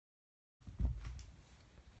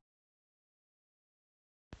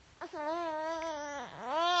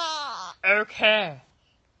Okay.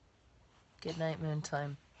 Good night, moon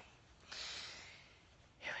time.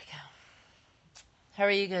 Here we go. How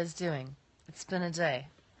are you guys doing? It's been a day.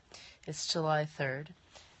 It's July 3rd.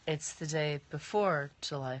 It's the day before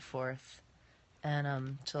July 4th.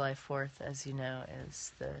 And July 4th, as you know,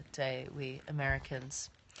 is the day we Americans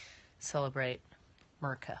celebrate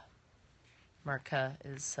Merca. Merca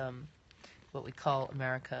is what we call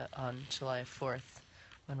America on July 4th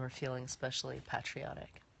when we're feeling especially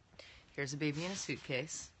patriotic. Here's a baby in a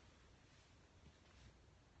suitcase.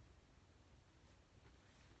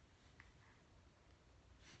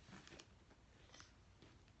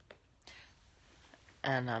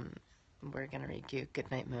 And we're going to read you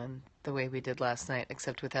Goodnight Moon the way we did last night,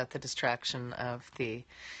 except without the distraction of the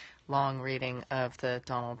long reading of the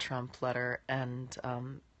Donald Trump letter and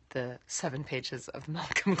the 7 pages of the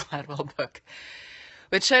Malcolm Gladwell book,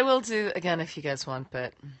 which I will do again if you guys want,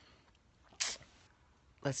 but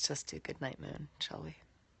let's just do Goodnight Moon, shall we?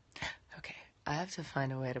 Okay, I have to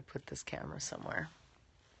find a way to put this camera somewhere.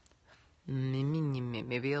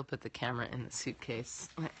 Maybe I'll put the camera in the suitcase.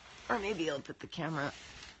 Or maybe I'll put the camera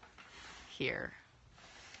here.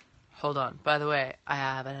 Hold on. By the way, I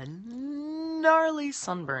have a gnarly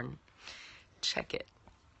sunburn. Check it.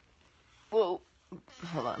 Whoa.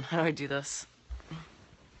 Hold on. How do I do this?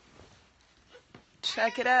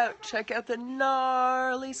 Check it out. Check out the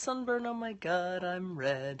gnarly sunburn. Oh my god, I'm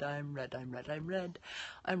red. I'm red. I'm red. I'm red.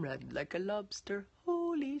 I'm red like a lobster.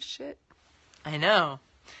 Holy shit. I know.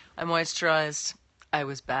 I moisturized. I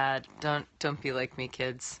was bad. Don't be like me,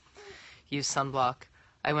 kids. Use sunblock.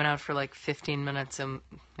 I went out for like 15 minutes, and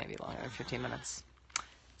maybe longer than 15 minutes.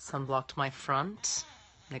 Sunblocked my front.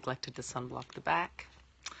 Neglected to sunblock the back.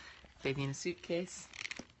 Baby in a suitcase.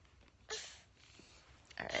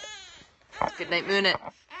 Alright. Good night, moon it.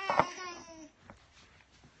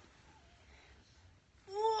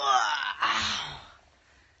 Wow.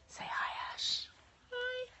 Say hi, Ash.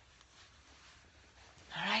 Hi.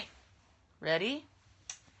 Alright. Ready?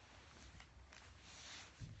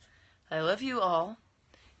 I love you all.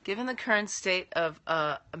 Given the current state of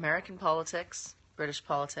American politics, British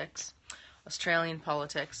politics, Australian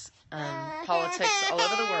politics, and politics all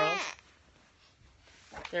over the world,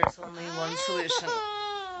 there's only one solution.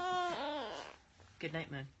 Good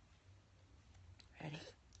night, moon. Ready?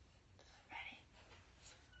 Ready?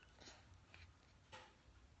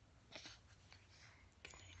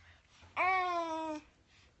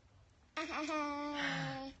 Good night,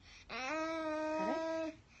 moon.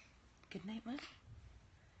 Ready? Good night, moon.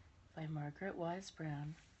 By Margaret Wise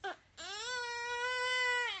Brown.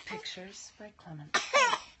 Pictures by Clement. Good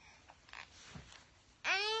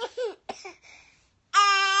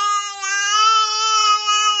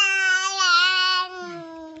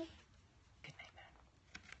night, man.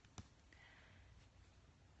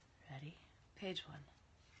 Ready? Page 1.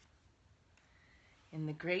 In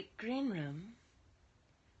the great green room,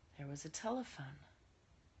 there was a telephone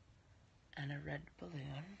and a red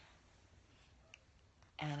balloon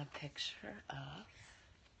and a picture of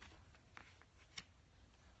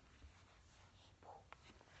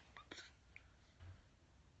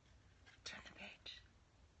turn the page.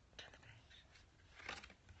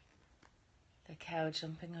 The cow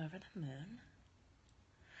jumping over the moon,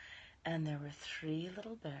 and there were 3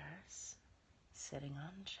 little bears sitting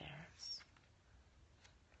on chairs,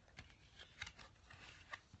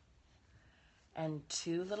 and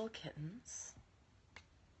 2 little kittens,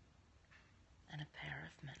 and a pair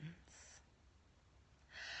of mittens,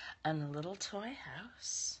 and a little toy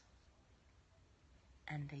house,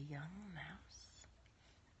 and a young mouse,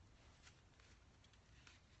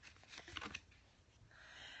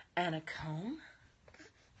 and a comb,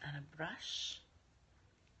 and a brush,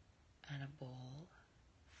 and a bowl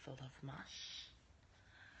full of mush,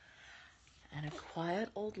 and a quiet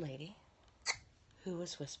old lady who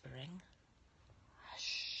was whispering,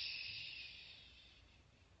 hush.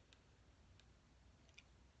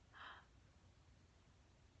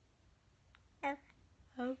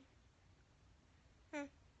 Oh.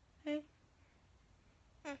 Hey.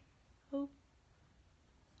 Oh.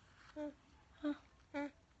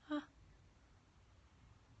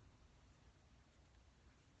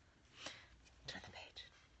 Turn the page.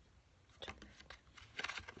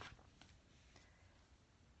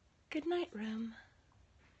 Good night, room.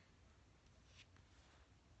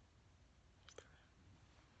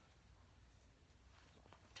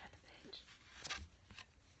 Turn the page.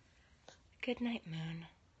 Good night, moon.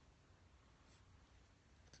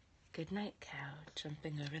 Good night, cow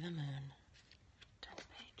jumping over the moon. Turn the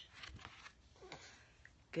page.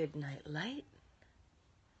 Good night, light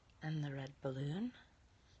and the red balloon.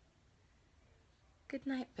 Good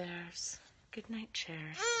night, bears. Good night,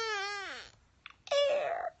 chairs.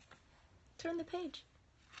 Turn the page.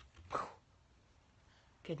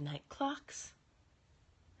 Good night, clocks.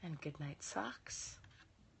 And good night, socks.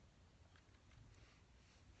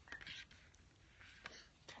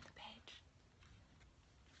 Turn the page.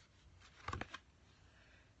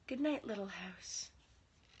 Good night, little house.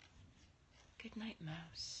 Good night,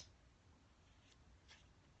 mouse.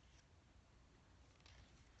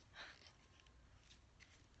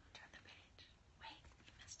 Turn the page. Wait,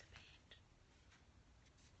 you missed a page.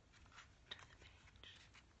 Turn the page.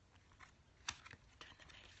 Turn the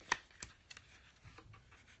page.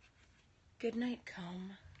 Good night,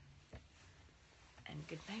 comb. And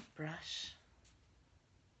good night, brush.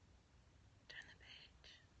 Turn the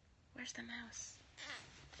page. Where's the mouse?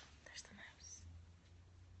 There's the mouse.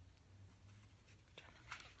 Turn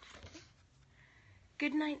the page.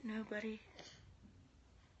 Good night, nobody.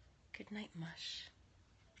 Good night, mush.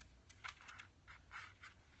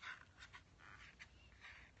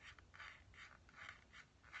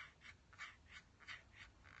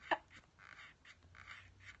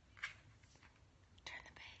 Turn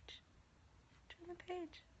the page. Turn the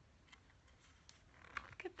page.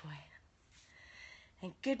 Good boy.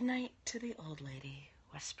 And good night to the old lady,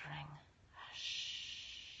 whispering, hush.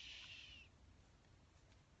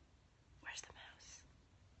 Where's the mouse?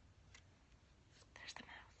 There's the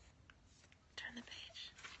mouse. Turn the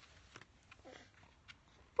page.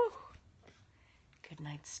 Woo. Good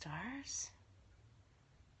night, stars.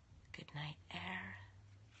 Good night, air.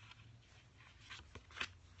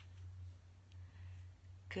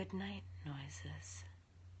 Good night, noises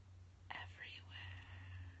everywhere.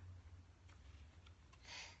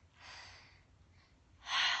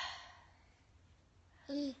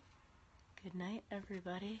 Good night,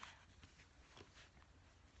 everybody.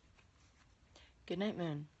 Good night,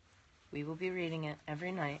 moon. We will be reading it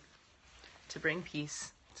every night to bring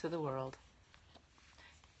peace to the world.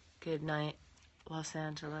 Good night, Los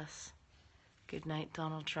Angeles. Good night,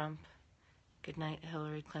 Donald Trump. Good night,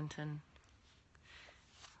 Hillary Clinton.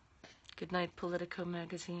 Good night, Politico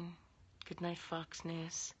magazine. Good night, Fox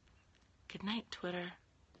News. Good night, Twitter.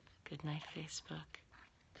 Good night, Facebook.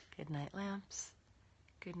 Good night, lamps.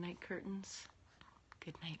 Good night, curtains.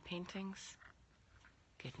 Good night, paintings.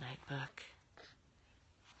 Good night, book.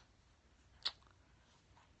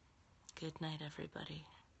 Good night, everybody.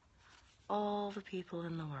 All the people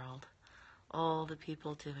in the world. All the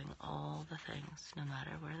people doing all the things, no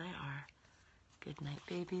matter where they are. Good night,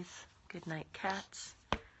 babies. Good night, cats.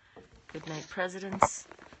 Good night, presidents.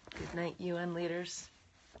 Good night, UN leaders.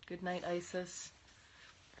 Good night, ISIS.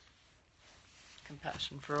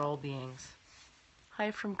 Compassion for all beings.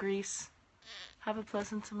 Hi from Greece. Have a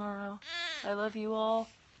pleasant tomorrow. I love you all.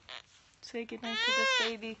 Say goodnight to this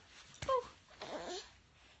baby. Ooh.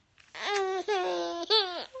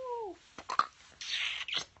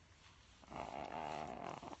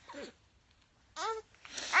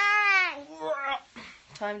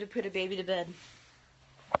 Time to put a baby to bed.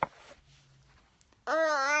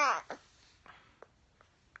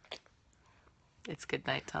 It's good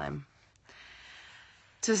night time.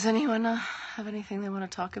 Does anyone have anything they want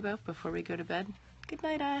to talk about before we go to bed? Good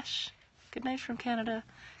night, Ash. Good night from Canada.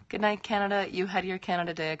 Good night, Canada. You had your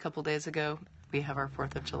Canada Day a couple days ago. We have our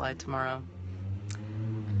 4th of July tomorrow.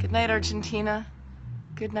 Good night, Argentina.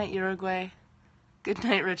 Good night, Uruguay. Good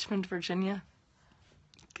night, Richmond, Virginia.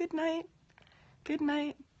 Good night. Good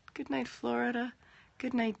night. Good night, Florida.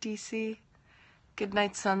 Good night, DC. Good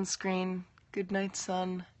night, sunscreen. Good night,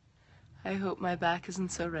 sun. I hope my back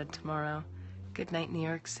isn't so red tomorrow. Good night, New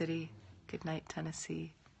York City. Good night,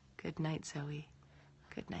 Tennessee. Good night, Zoe.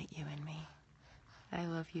 Good night, you and me. I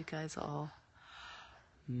love you guys all.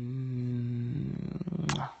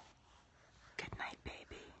 Mwah. Good night,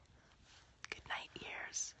 baby. Good night,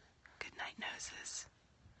 ears. Good night, noses.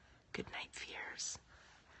 Good night, fears.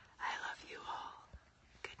 I love you all.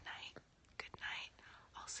 Good night. Good night.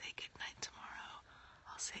 I'll say good night tomorrow.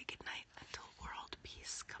 I'll say good night until world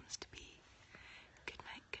peace comes to